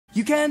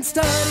You can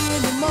study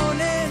in the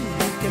morning,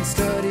 you can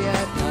study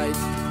at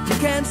night. You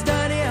can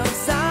study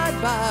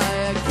outside by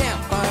a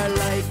campfire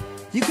light.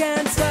 You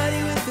can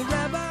study with the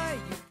rabbi.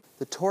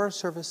 The Torah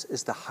service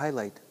is the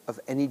highlight of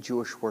any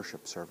Jewish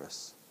worship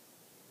service.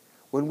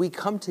 When we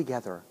come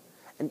together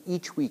and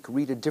each week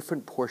read a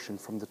different portion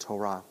from the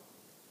Torah,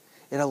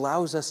 it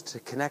allows us to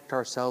connect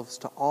ourselves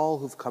to all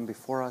who've come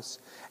before us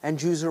and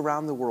Jews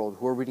around the world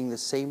who are reading the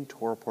same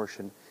Torah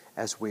portion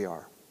as we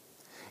are.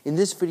 In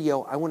this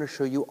video, I want to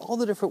show you all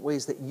the different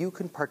ways that you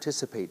can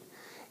participate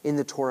in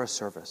the Torah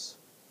service,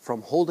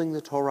 from holding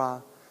the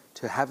Torah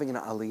to having an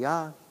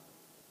aliyah,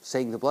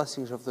 saying the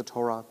blessings of the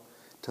Torah,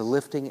 to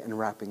lifting and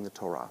wrapping the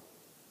Torah.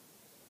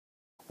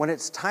 When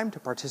it's time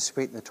to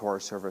participate in the Torah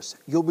service,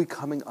 you'll be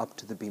coming up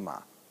to the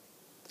bima.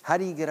 How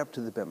do you get up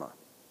to the bima?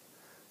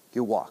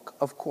 You walk,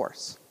 of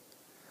course.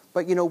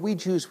 But you know, we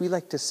Jews, we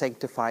like to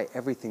sanctify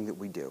everything that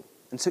we do.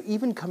 And so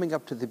even coming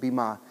up to the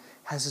bima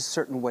has a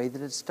certain way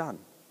that it's done.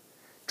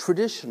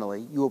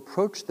 Traditionally, you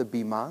approach the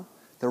bima,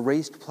 the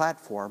raised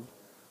platform,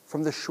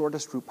 from the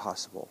shortest route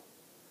possible.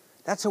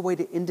 That's a way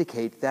to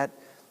indicate that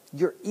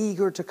you're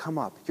eager to come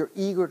up, you're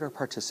eager to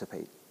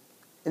participate.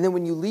 And then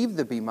when you leave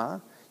the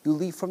bima, you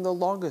leave from the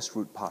longest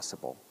route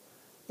possible,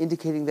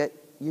 indicating that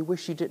you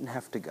wish you didn't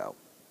have to go.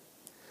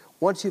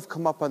 Once you've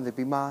come up on the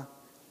bima,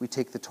 we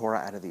take the Torah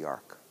out of the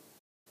ark.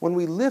 When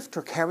we lift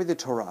or carry the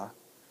Torah,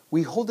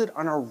 we hold it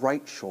on our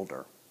right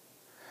shoulder.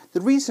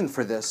 The reason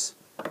for this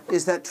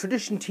is that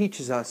tradition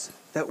teaches us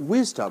that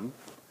wisdom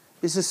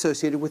is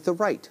associated with the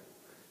right.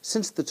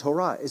 Since the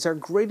Torah is our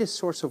greatest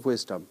source of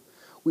wisdom,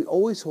 we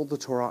always hold the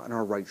Torah on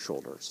our right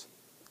shoulders.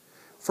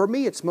 For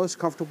me, it's most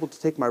comfortable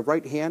to take my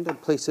right hand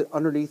and place it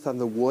underneath on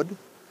the wood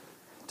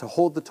to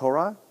hold the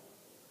Torah,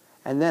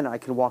 and then I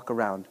can walk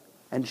around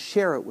and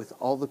share it with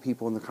all the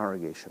people in the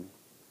congregation.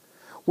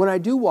 When I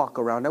do walk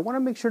around, I want to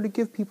make sure to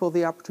give people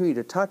the opportunity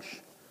to touch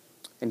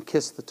and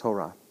kiss the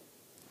Torah.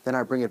 Then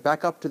I bring it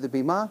back up to the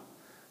bima,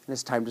 and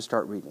it's time to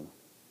start reading.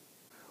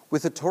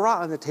 With the Torah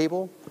on the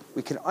table,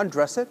 we can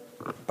undress it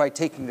by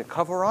taking the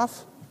cover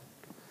off,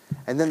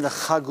 and then the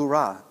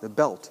chagura, the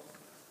belt.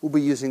 We'll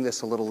be using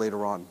this a little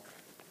later on.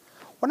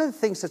 One of the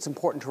things that's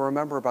important to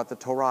remember about the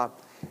Torah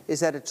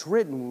is that it's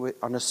written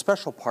on a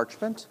special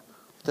parchment,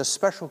 with a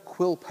special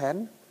quill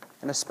pen,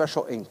 and a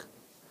special ink.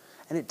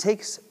 And it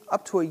takes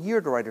up to a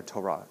year to write a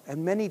Torah,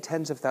 and many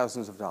tens of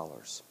thousands of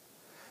dollars.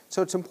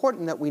 So it's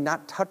important that we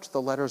not touch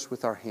the letters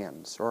with our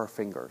hands or our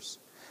fingers.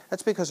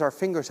 That's because our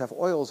fingers have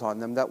oils on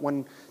them that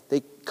when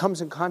they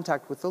comes in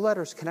contact with the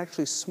letters can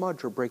actually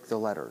smudge or break the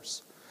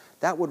letters.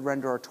 That would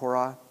render our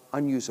Torah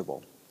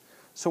unusable.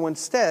 So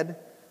instead,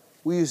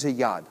 we use a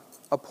yad,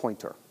 a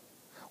pointer.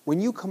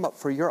 When you come up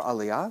for your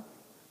aliyah,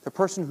 the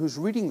person who's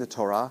reading the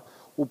Torah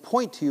will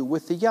point to you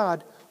with the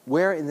yad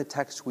where in the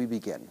text we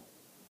begin.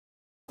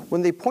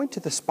 When they point to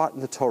the spot in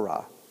the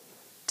Torah,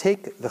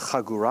 take the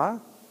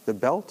chagura, the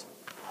belt,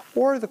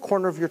 or the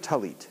corner of your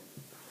talit.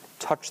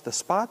 Touch the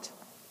spot,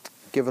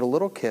 give it a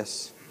little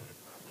kiss,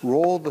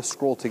 roll the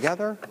scroll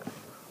together,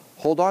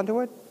 hold on to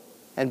it,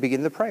 and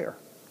begin the prayer.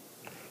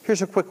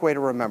 Here's a quick way to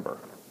remember.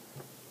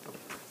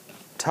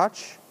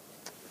 Touch,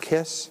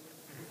 kiss,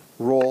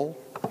 roll,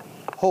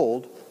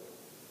 hold,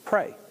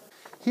 pray.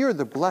 Here are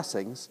the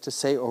blessings to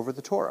say over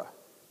the Torah.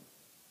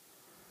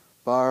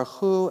 Baruch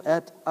hu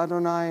et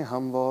Adonai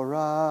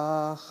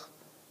hamvorach.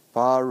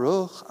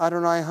 Baruch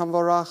Adonai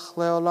hamvorach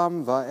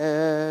leolam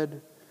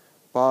va'ed.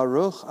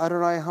 Baruch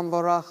Adonai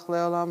hamvorach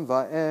leolam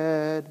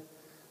va'ed.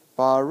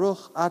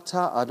 Baruch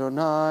ata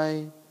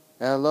Adonai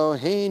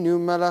Eloheinu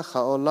melech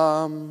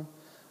haolam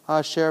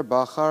asher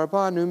bachar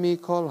banu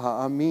mikol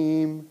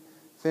ha'amim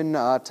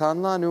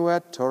v'natan lanu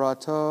et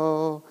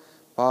torato.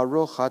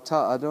 Baruch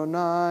ata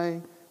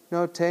Adonai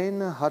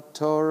noten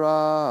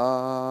haTorah.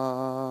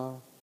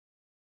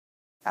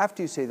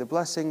 After you say the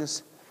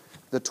blessings,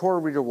 the Torah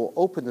reader will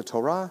open the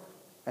Torah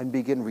and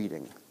begin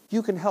reading.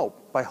 You can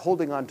help by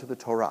holding on to the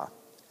Torah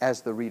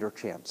as the reader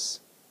chants.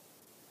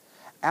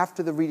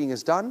 After the reading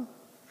is done,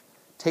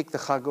 take the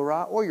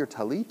chagura or your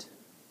talit,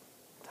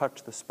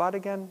 touch the spot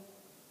again,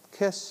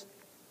 kiss,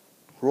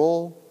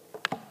 roll,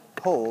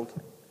 hold,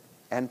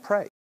 and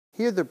pray.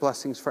 Here are the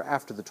blessings for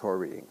after the Torah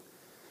reading.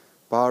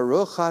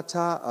 Baruch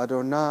ata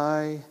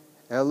Adonai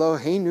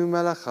Eloheinu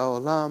melech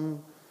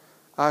haolam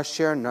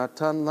asher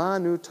natan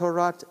lanu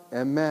torat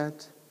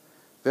emet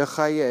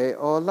v'chaye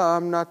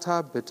olam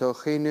nata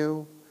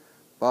b'tochenu.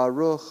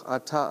 Baruch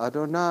ata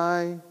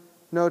Adonai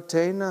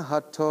noten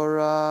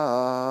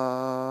haTorah.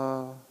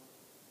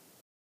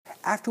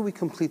 After we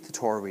complete the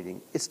Torah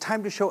reading, it's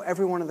time to show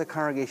everyone in the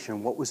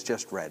congregation what was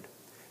just read.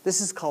 This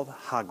is called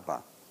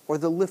Hagbah, or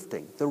the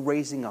lifting, the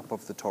raising up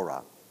of the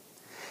Torah.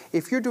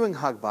 If you're doing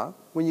Hagbah,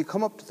 when you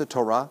come up to the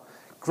Torah,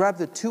 grab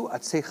the two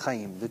atzei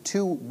chaim, the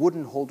two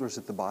wooden holders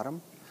at the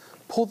bottom,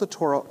 pull the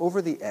Torah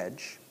over the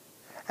edge,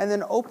 and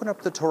then open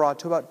up the Torah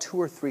to about 2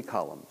 or 3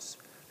 columns.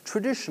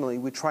 Traditionally,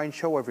 we try and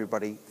show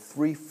everybody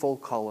 3 full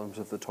columns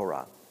of the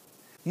Torah.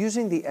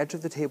 Using the edge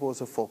of the table as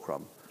a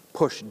fulcrum,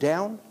 push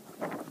down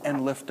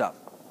and lift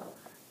up,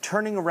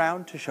 turning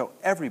around to show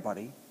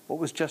everybody what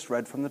was just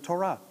read from the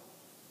Torah.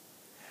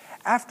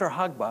 After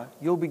Hagbah,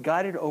 you'll be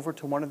guided over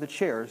to one of the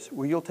chairs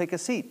where you'll take a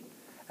seat,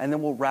 and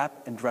then we'll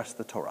wrap and dress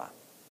the Torah.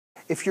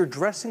 If you're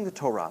dressing the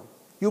Torah,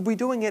 you'll be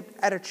doing it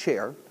at a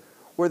chair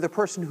where the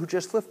person who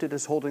just lifted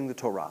is holding the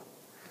Torah.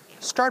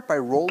 Start by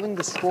rolling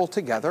the scroll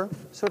together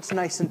so it's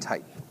nice and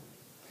tight.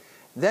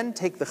 Then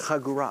take the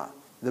chagurah,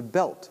 the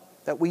belt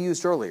that we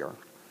used earlier,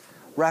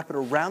 wrap it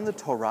around the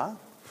Torah,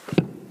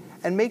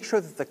 and make sure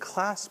that the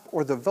clasp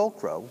or the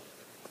Velcro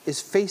is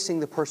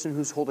facing the person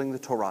who's holding the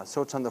Torah,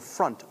 so it's on the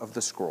front of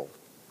the scroll.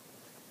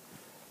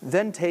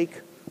 Then take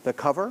the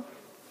cover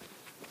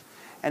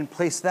and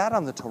place that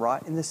on the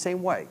Torah in the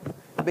same way,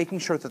 making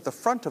sure that the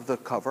front of the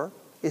cover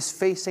is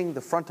facing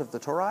the front of the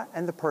Torah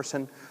and the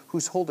person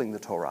who's holding the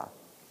Torah.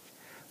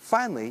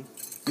 Finally,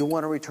 you'll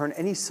want to return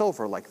any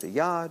silver like the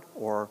yad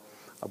or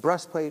a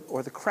breastplate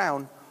or the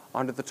crown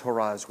onto the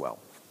Torah as well.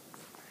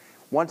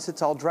 Once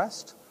it's all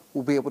dressed,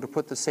 we'll be able to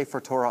put the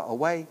Sefer Torah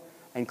away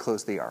and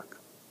close the ark.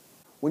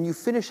 When you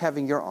finish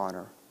having your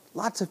honor,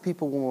 lots of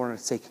people will want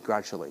to say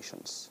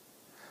congratulations.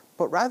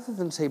 But rather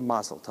than say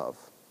Mazel Tov,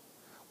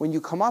 when you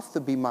come off the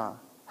bima,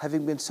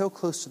 having been so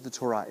close to the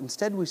Torah,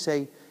 instead we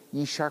say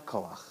Yishar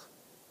Koach,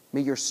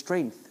 may your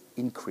strength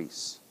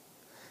increase.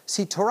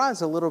 See, Torah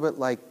is a little bit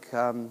like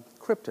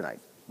kryptonite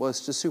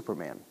was to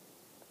Superman.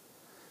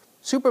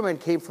 Superman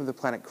came from the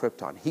planet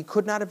Krypton. He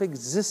could not have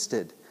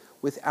existed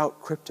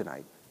without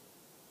kryptonite.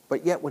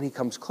 But yet when he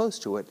comes close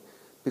to it,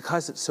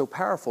 because it's so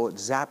powerful, it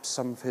zaps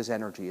some of his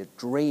energy. It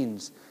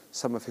drains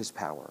some of his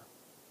power.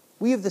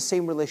 We have the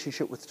same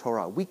relationship with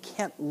Torah. We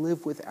can't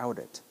live without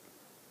it.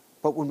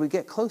 But when we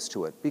get close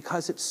to it,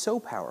 because it's so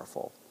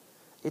powerful,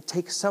 it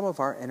takes some of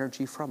our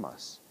energy from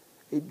us.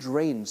 It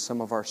drains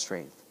some of our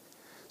strength.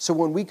 So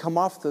when we come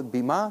off the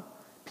bima,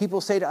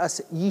 people say to us,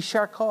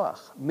 Yishar Koach,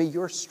 may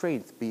your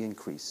strength be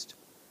increased.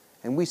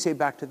 And we say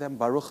back to them,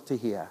 Baruch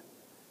Tehiyah,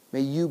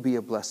 may you be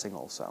a blessing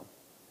also.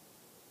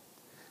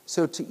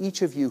 So to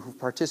each of you who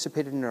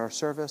participated in our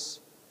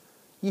service,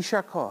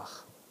 Yishar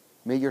Koach,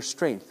 may your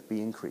strength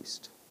be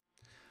increased.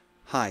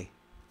 Hi,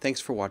 thanks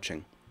for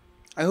watching.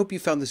 I hope you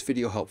found this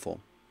video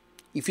helpful.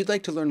 If you'd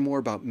like to learn more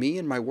about me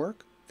and my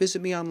work,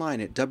 visit me online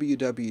at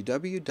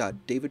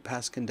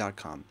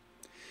www.davidpaskin.com.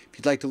 If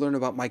you'd like to learn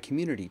about my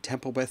community,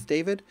 Temple Beth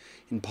David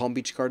in Palm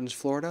Beach Gardens,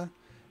 Florida,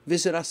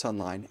 visit us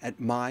online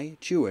at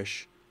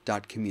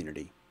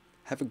myjewish.community.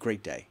 Have a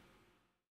great day.